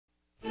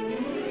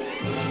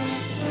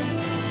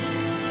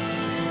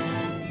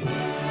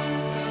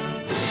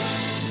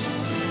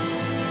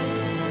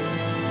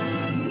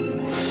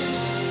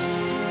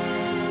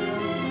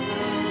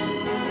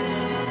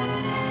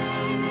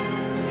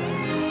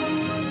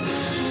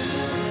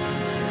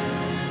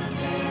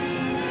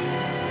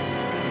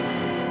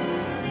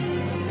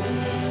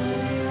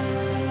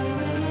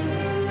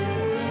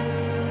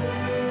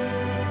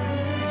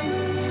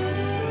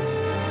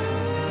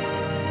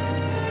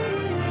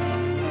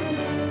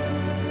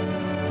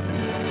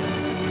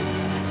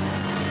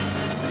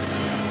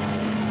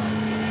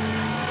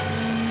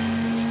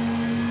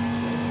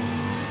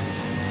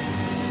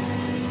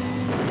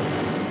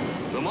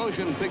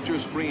motion picture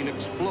screen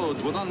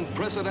explodes with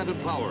unprecedented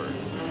power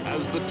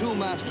as the two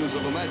masters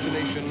of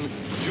imagination,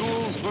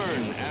 Jules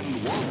Verne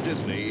and Walt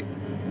Disney,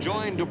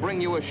 join to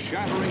bring you a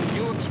shattering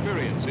new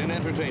experience in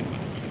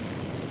entertainment.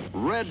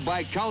 Read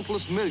by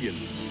countless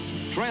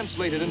millions,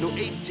 translated into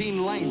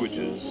 18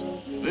 languages,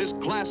 this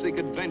classic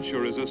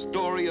adventure is a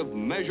story of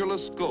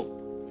measureless scope,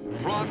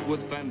 fraught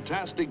with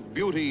fantastic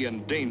beauty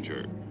and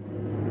danger.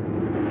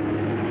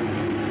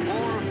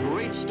 Four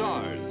great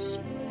stars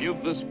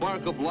give the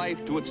spark of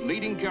life to its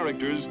leading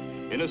characters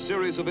in a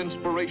series of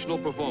inspirational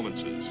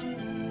performances.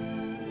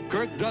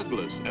 Kirk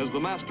Douglas as the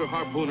master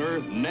harpooner,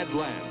 Ned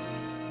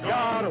Land.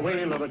 Got a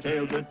whale of a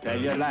tale to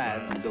tell you,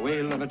 lads, a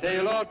whale of a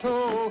tale or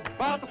two,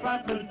 about the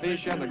flatland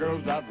fish and the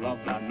girls I've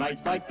loved on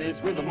nights like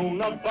this with the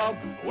moon above.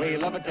 A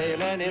whale of a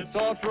tale and it's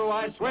all true,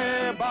 I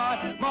swear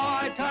by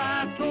my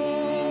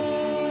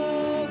tattoo.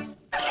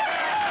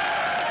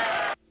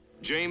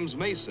 James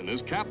Mason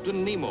as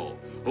Captain Nemo,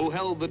 who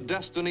held the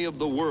destiny of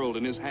the world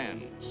in his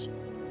hands.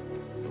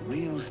 The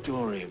real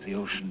story of the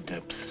ocean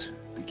depths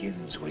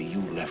begins where you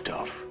left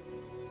off.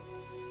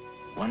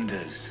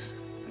 Wonders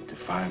that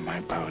defy my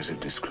powers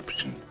of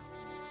description.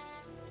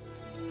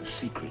 The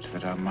secrets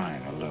that are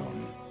mine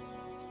alone.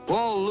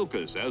 Paul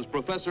Lucas as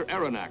Professor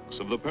Aronnax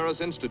of the Paris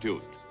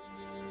Institute.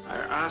 I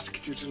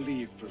asked you to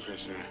leave,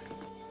 Professor.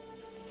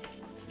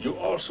 You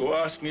also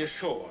asked me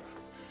ashore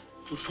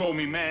to show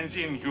me man's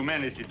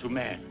inhumanity to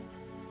man.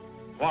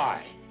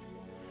 Why?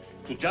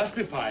 To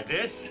justify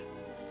this,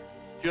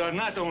 you are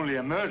not only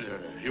a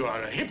murderer, you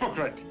are a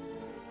hypocrite.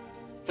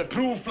 The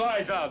proof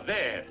lies out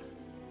there.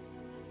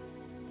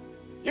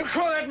 You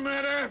call that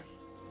murder?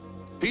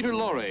 Peter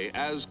Lorre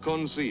as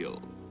Conseil.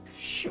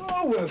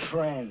 Sure we're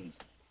friends.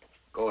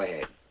 Go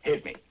ahead,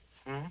 hit me.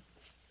 Hmm?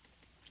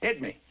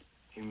 Hit me.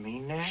 You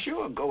mean that?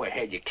 Sure, go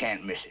ahead, you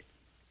can't miss it.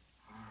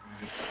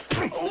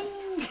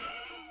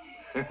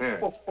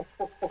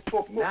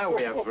 Now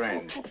we are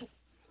friends.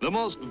 The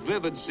most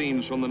vivid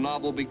scenes from the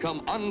novel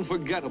become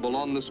unforgettable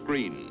on the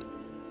screen.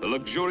 The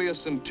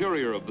luxurious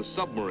interior of the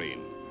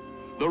submarine,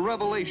 the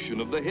revelation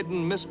of the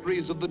hidden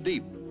mysteries of the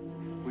deep.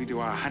 We do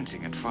our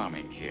hunting and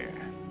farming here.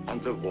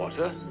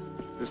 Underwater?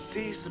 The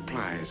sea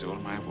supplies all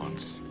my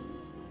wants.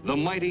 The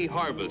mighty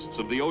harvests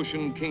of the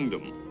ocean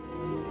kingdom.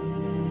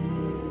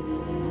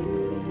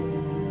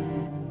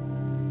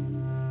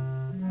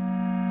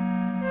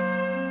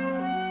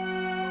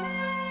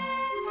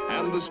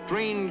 And the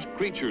strange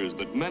creatures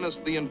that menace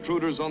the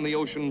intruders on the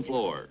ocean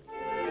floor.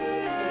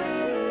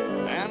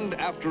 And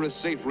after a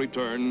safe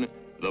return,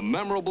 the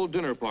memorable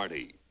dinner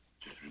party.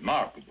 It's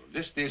remarkable.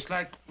 This tastes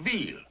like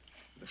veal.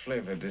 The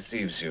flavor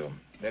deceives you.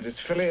 That is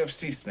fillet of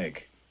sea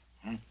snake.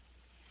 I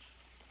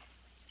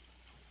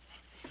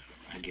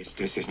guess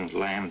this isn't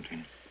lamb,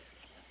 then.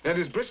 That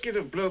is brisket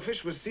of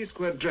blowfish with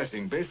sea-squirt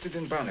dressing, basted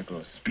in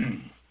barnacles.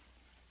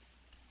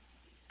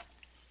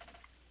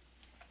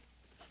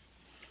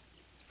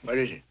 What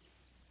is it?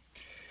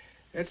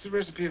 It's a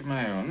recipe of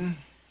my own.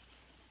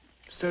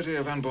 Sauté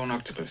of unborn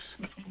octopus.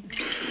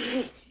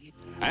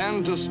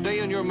 And to stay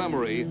in your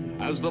memory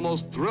as the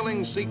most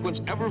thrilling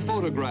sequence ever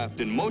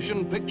photographed in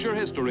motion picture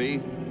history,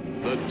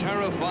 the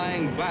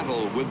terrifying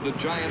battle with the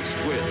giant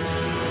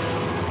squid.